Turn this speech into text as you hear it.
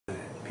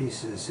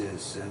pieces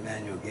is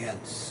Manuel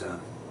Gant's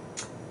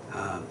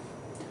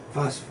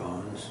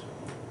Phosphones,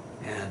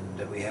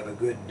 and we have a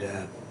good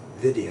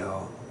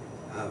video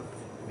of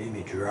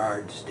Mimi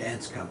Gerard's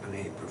dance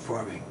company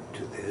performing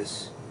to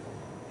this.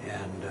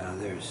 And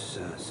there's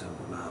some,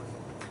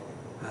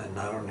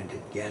 not only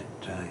did Gant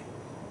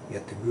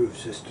get the groove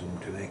system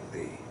to make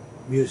the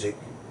music,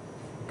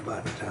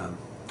 but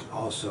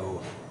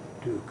also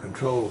to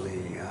control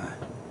the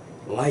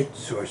light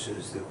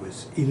sources that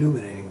was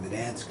illuminating the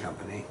dance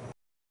company.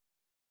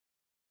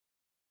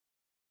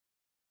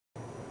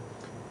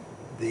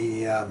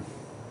 The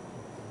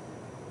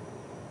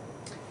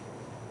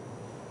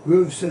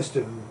groove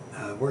system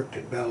worked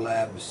at Bell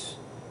Labs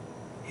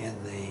in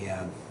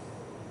the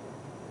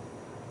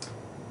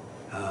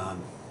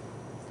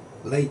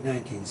late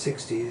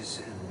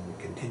 1960s and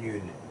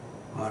continued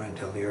on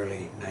until the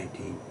early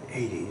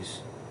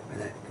 1980s, when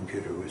that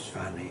computer was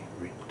finally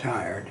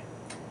retired.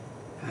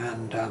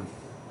 And a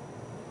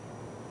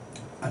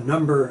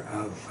number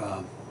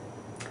of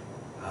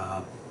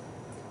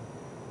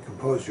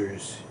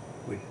composers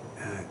would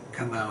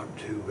come out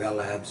to Bell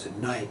Labs at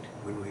night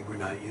when we were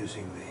not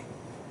using the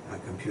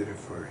computer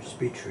for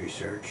speech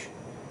research,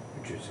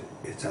 which is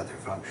its other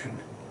function.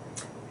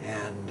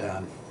 And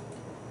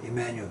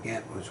Emmanuel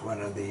Gant was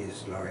one of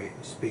these. Laurie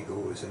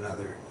Spiegel was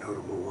another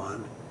notable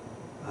one.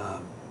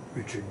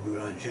 Richard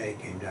Boulanger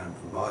came down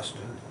from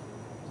Boston.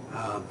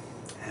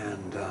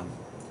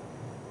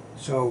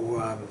 So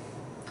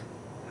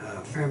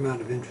a fair amount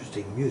of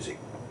interesting music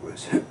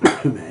was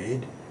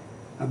made.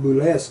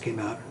 Boulez came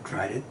out and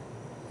tried it,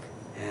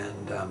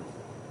 and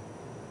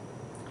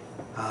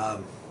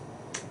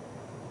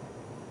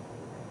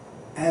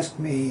asked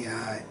me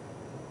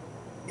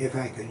if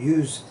I could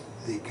use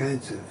the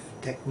kinds of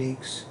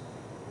techniques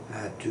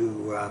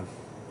to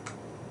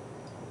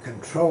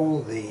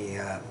control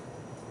the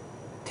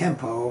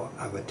tempo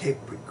of a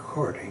tape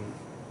recording,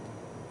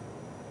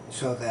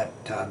 so that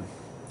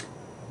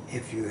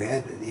if you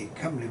had the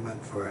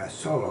accompaniment for a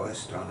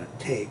soloist on a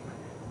tape,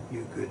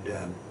 you could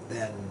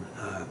then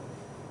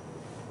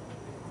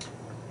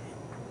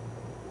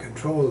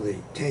control the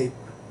tape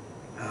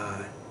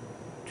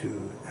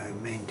to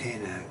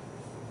maintain a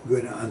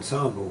good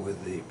ensemble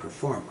with the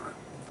performer.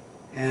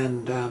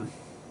 And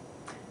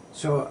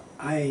so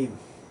I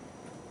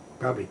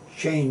probably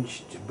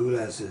changed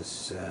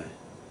Boulez's,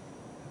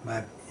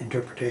 my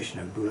interpretation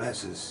of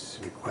Boulez's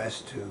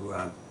request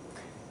to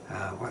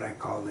what I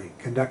call the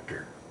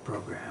conductor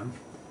program,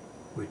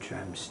 which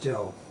I'm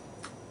still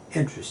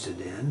interested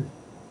in.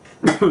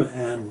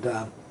 And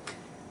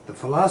the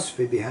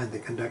philosophy behind the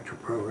conductor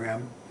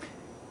program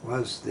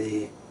was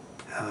the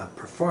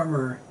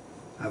performer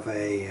of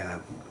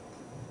a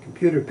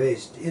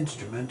computer-based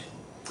instrument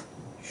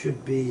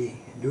should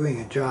be doing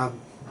a job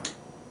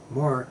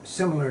more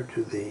similar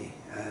to the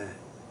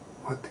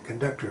what the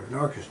conductor of an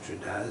orchestra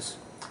does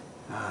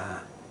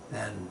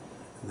than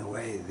the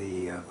way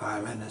the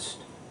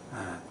violinist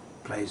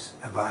plays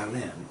a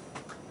violin.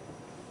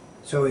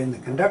 So in the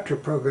conductor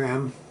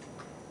program,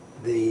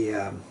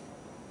 the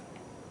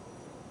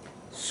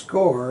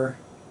score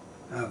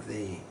of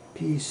the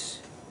piece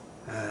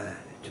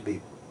to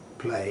be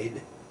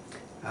played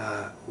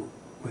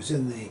was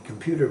in the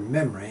computer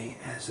memory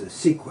as a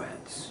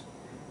sequence.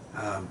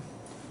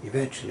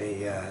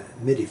 Eventually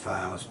MIDI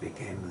files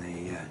became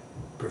the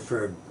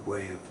preferred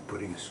way of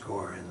putting a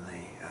score in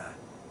the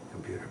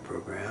computer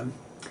program.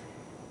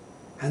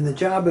 And the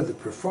job of the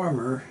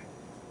performer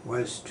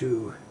was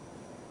to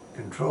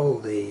control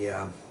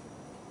the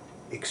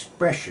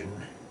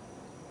expression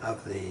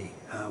of the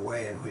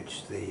way in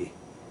which the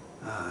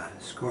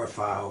score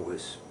file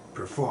was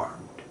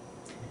performed.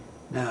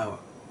 Now,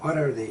 what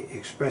are the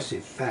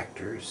expressive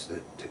factors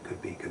that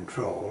could be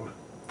controlled?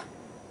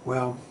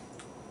 Well,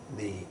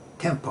 the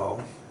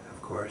tempo,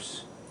 of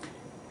course,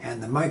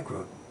 and the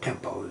micro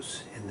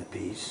tempos in the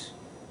piece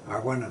are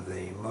one of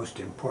the most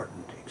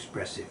important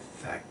expressive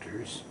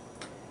factors.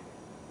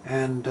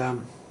 And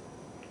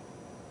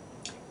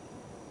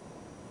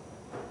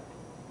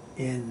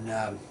in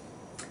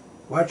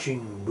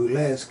watching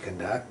Boulez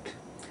conduct,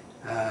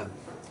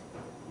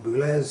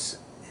 Boulez,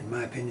 in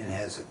my opinion,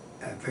 has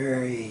a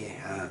very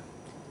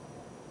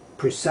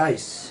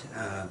precise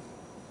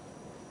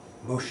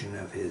motion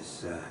of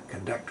his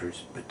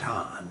conductor's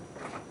baton,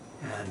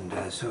 and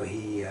so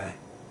he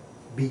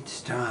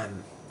beats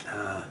time in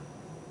a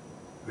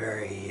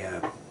very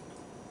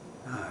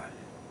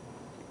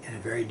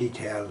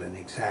detailed and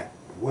exact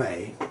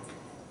way,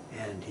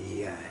 and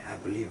he, I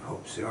believe,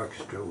 hopes the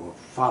orchestra will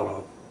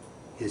follow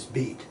his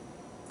beat.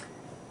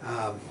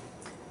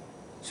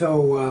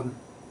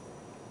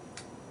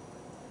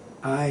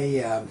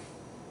 I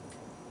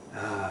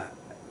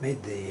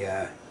made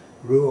the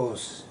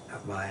rules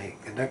of my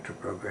conductor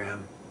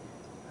program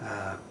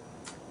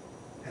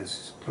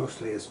as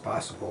closely as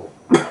possible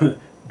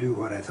do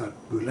what I thought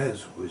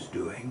Boulez was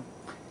doing.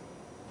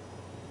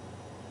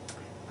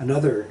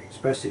 Another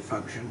expressive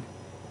function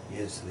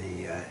is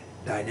the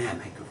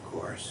dynamic, of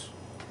course.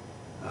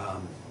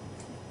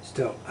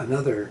 Still,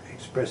 another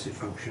expressive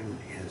function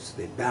is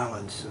the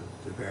balance of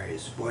the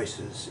various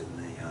voices in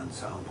the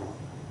ensemble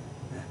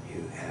that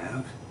you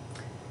have.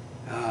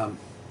 And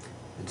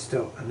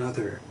still,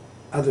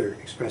 other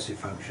expressive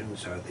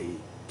functions are the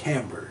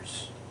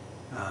timbres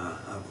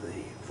of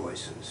the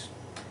voices.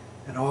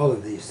 And all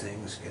of these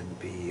things can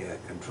be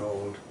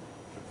controlled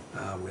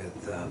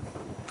with the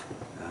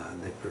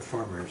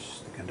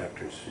performer's, the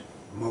conductor's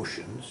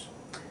motions.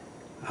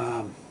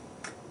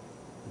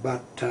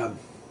 But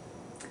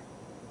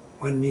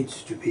one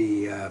needs to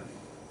be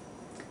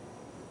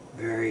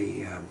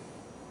very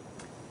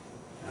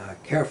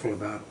careful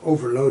about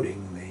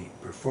overloading the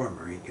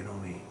performer. He can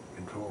only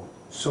control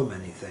so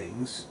many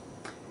things.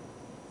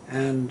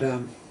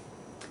 And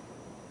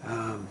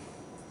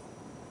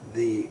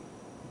the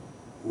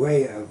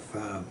way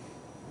of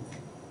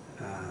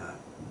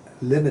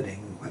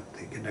limiting what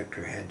the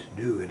conductor had to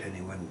do at any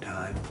one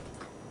time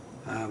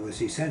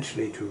was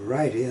essentially to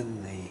write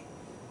in the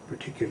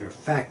particular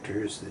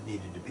factors that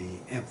needed to be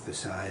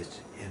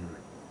emphasized in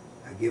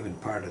a given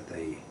part of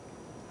the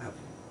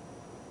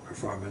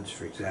performance.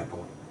 For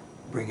example,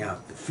 bring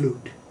out the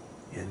flute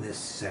in this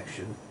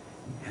section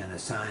and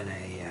assign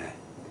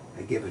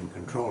a given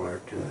controller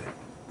to the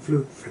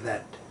flute for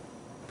that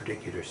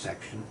particular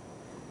section.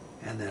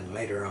 And then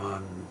later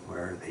on,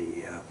 where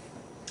the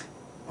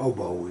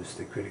oboe is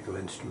the critical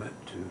instrument,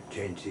 to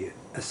change the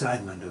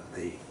assignment of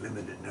the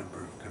limited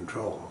number of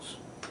controls.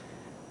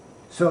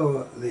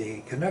 So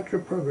the conductor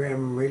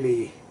program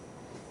really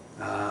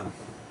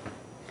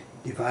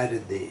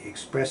divided the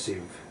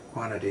expressive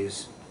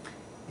quantities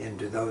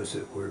into those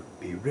that would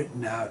be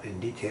written out in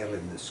detail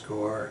in the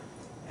score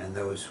and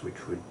those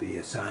which would be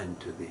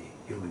assigned to the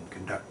human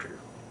conductor.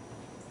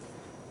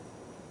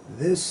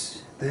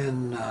 This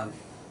then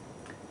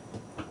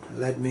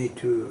led me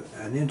to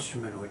an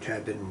instrument which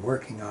I've been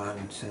working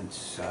on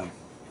since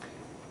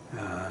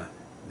the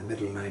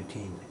middle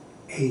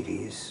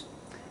 1980s,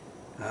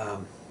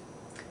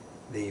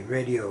 the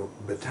radio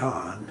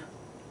baton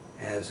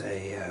as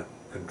a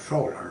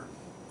controller.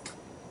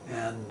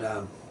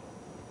 And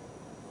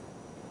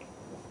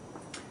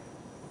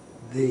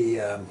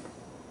the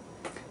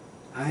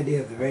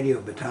idea of the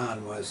radio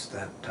baton was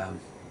that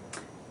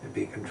there'd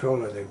be a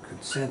controller that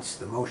could sense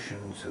the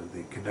motions of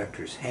the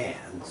conductor's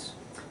hands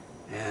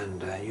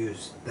and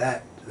use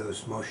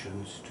those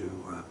motions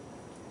to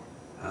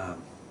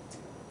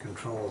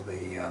control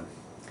the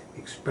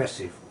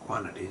expressive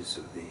quantities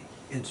of the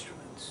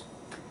instruments.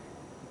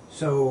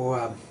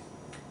 So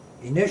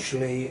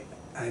initially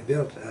I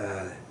built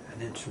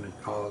an instrument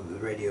called the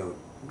radio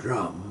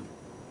drum,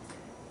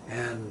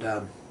 and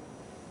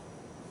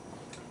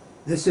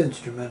this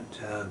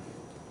instrument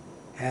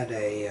had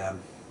a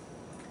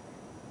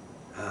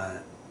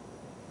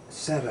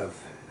set of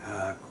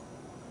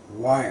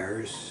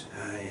wires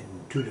in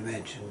 2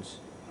 dimensions,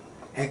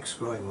 X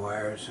going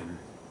wires and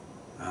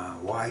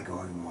Y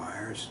going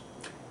wires,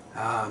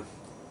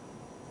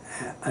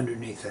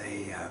 underneath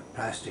a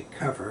plastic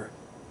cover.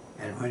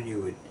 And when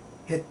you would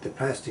hit the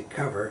plastic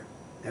cover,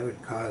 that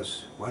would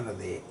cause one of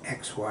the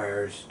X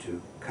wires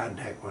to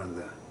contact one of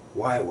the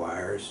Y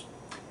wires,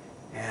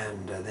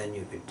 and then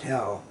you could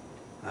tell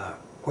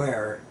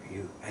where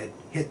you had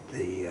hit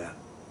the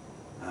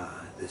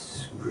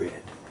this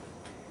grid.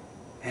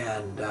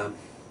 And the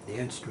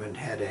instrument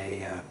had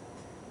a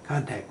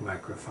contact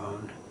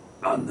microphone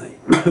on the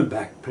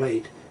back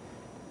plate,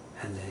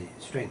 and the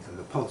strength of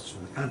the pulse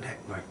from the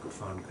contact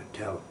microphone could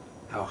tell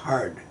how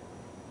hard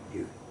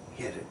you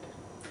hit it.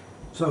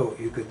 So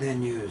you could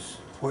then use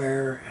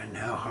where and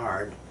how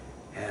hard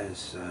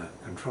as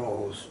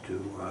controls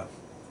to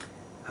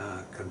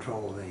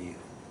control the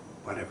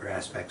whatever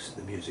aspects of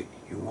the music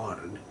you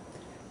wanted.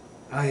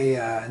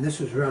 And this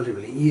was a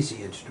relatively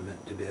easy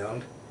instrument to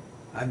build.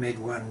 I made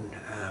one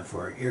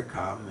for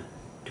Earcom,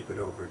 took it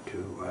over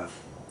to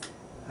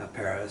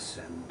Paris,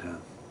 and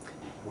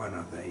one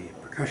of the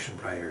percussion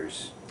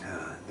players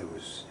that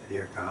was at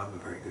Earcom, a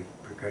very good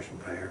percussion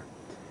player,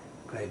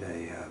 played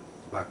a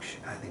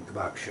I think the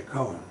Bach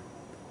chaconne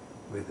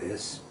with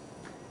this,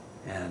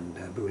 and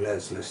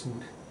Boulez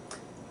listened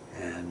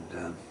and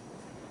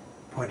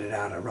pointed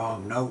out a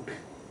wrong note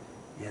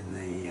in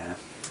the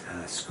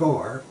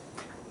score,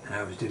 and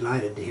I was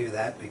delighted to hear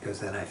that, because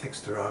then I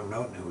fixed the wrong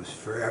note and it was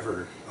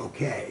forever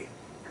okay.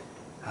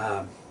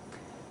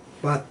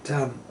 But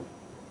the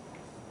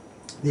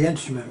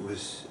instrument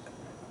was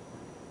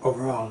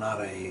overall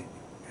not a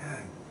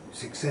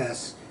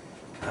success.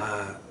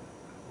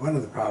 One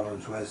of the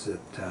problems was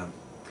that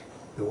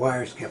the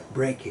wires kept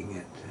breaking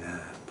at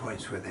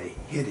points where they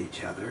hit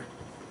each other.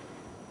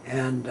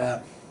 And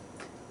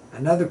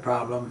another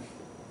problem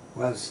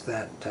was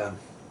that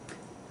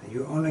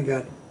you only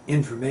got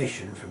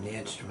information from the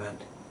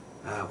instrument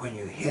when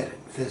you hit it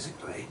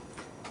physically.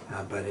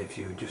 But if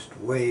you just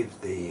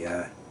waved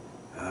the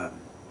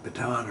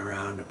baton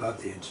around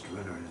above the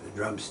instrument, or the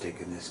drumstick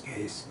in this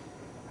case,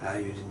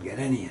 you didn't get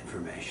any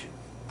information.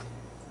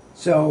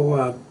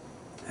 So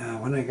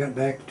when I got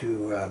back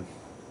to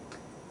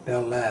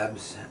Bell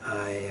Labs,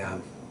 I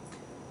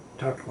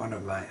talked to one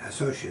of my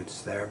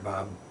associates there,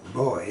 Bob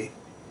Bowie,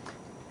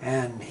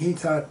 and he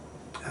thought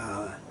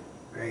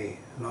very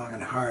long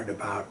and hard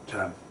about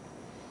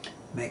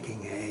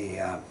making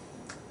a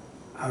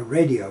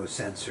radio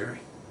sensor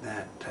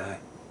that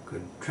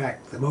could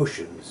track the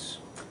motions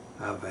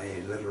of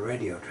a little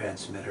radio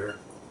transmitter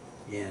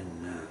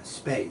in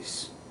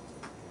space.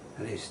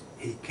 And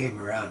he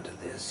came around to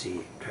this.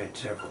 He tried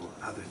several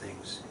other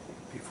things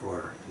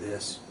before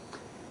this.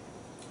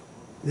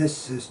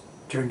 This has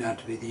turned out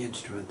to be the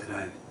instrument that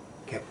I've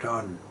kept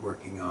on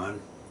working on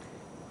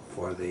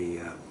for the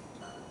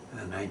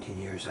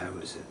 19 years I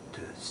was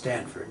at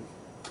Stanford.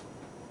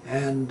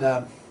 And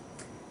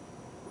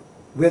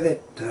with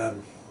it,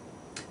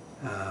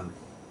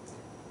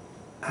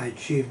 I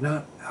achieved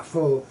not a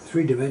full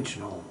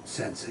three-dimensional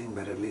sensing,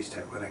 but at least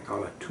what I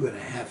call a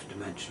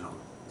 2.5-dimensional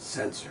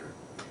sensor.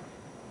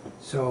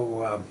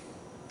 So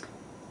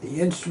the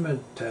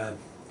instrument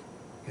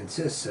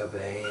consists of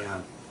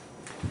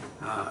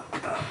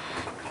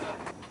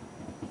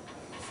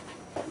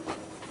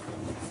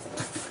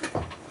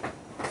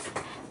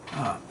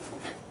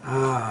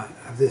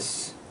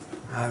this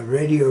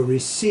radio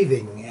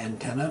receiving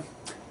antenna,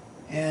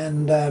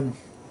 and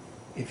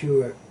if you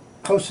were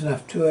close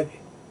enough to it,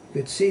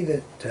 you could see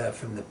that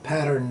from the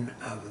pattern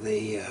of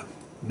the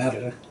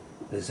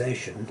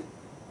metallization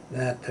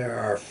that there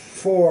are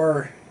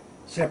 4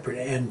 separate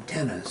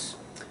antennas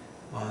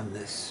on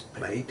this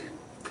plate,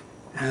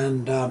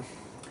 and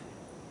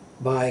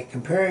by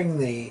comparing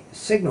the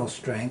signal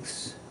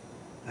strengths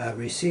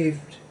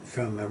received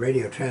from a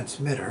radio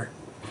transmitter,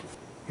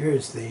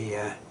 here's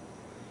the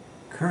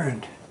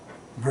current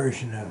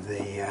version of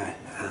the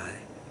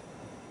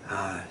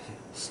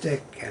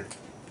stick, and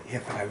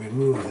if I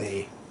remove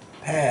the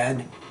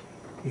pad,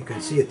 you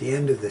can see at the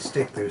end of the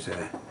stick there's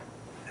a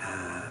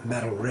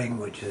metal ring,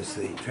 which is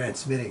the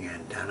transmitting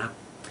antenna,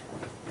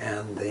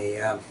 and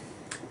the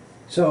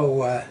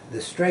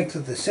strength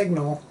of the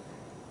signal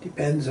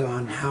depends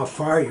on how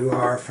far you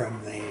are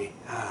from the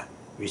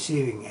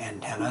receiving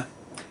antenna.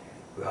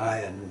 I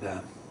and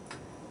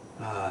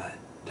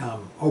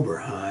Tom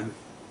Oberheim,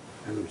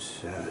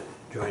 who's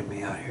joined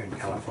me out here in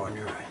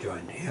California, I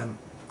joined him,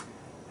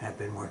 have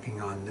been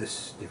working on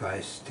this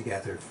device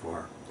together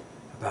for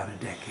about a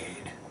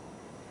decade.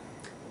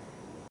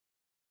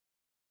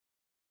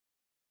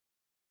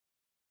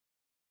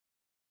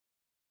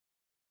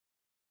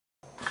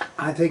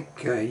 I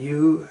think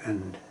you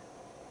and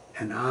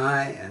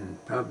I and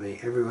probably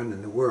everyone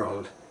in the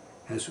world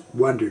has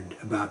wondered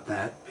about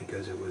that,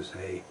 because it was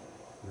a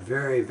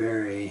very,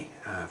 very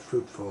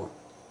fruitful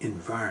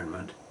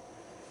environment,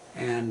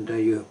 and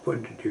you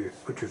put your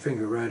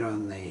finger right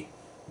on the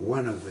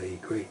one of the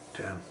great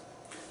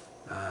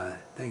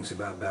things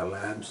about Bell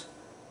Labs,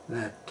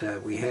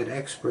 that we had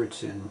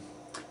experts in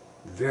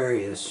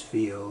various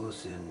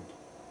fields, in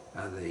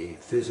the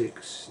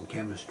physics and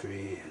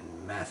chemistry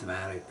and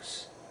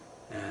mathematics,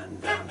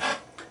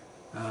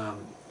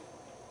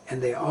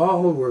 and they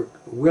all were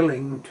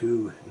willing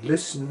to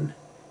listen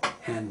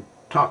and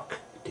talk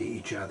to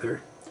each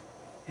other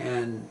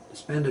and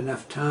spend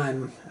enough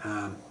time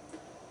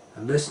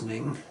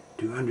listening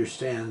to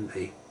understand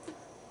the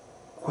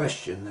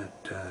question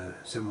that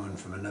someone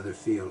from another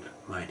field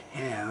might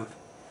have,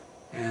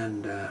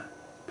 and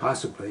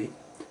possibly,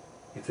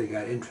 if they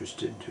got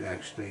interested, to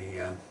actually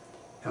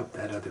help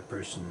that other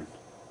person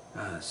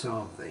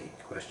solve the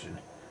question.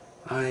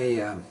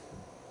 I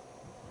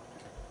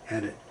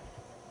had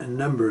a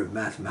number of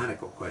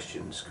mathematical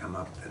questions come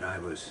up that I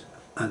was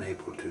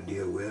unable to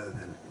deal with,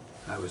 and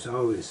I was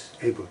always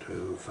able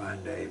to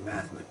find a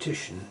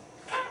mathematician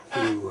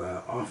who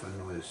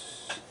often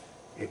was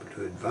able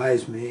to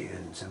advise me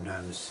and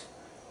sometimes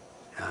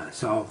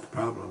solve the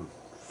problem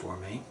for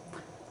me.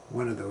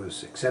 One of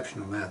those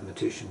exceptional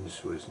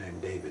mathematicians was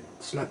named David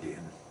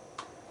Slepian.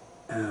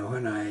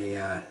 When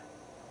I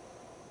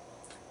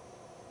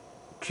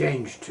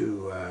changed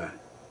to a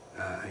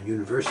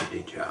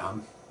university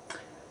job,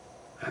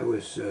 I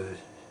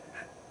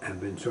have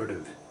been sort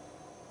of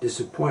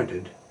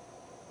disappointed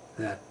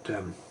that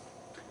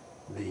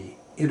the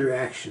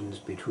interactions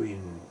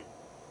between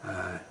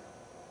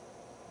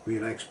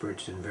real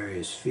experts in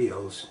various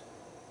fields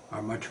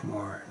are much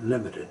more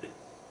limited.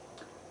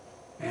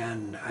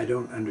 And I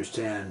don't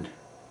understand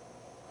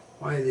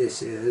why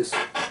this is.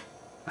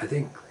 I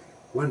think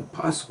one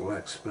possible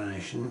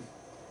explanation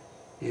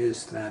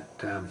is that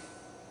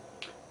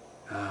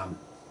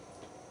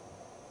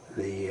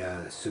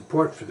the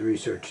support for the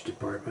research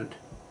department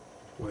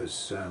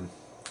was,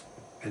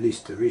 at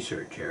least the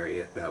research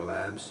area at Bell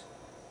Labs,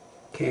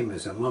 came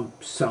as a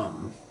lump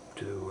sum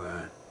to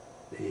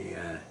the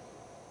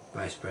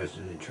vice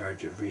president in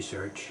charge of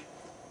research,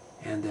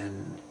 and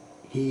then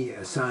he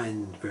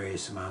assigned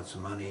various amounts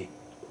of money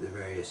to the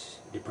various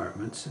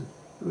departments, and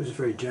it was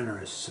very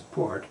generous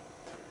support,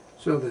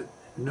 so that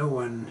no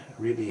one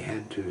really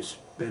had to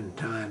spend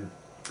time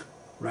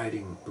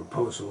writing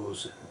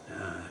proposals,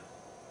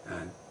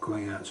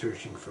 going out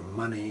searching for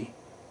money,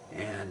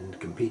 and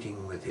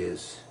competing with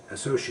his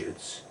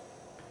associates.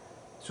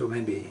 So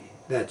maybe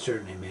that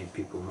certainly made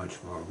people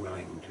much more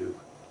willing to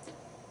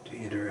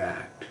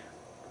interact.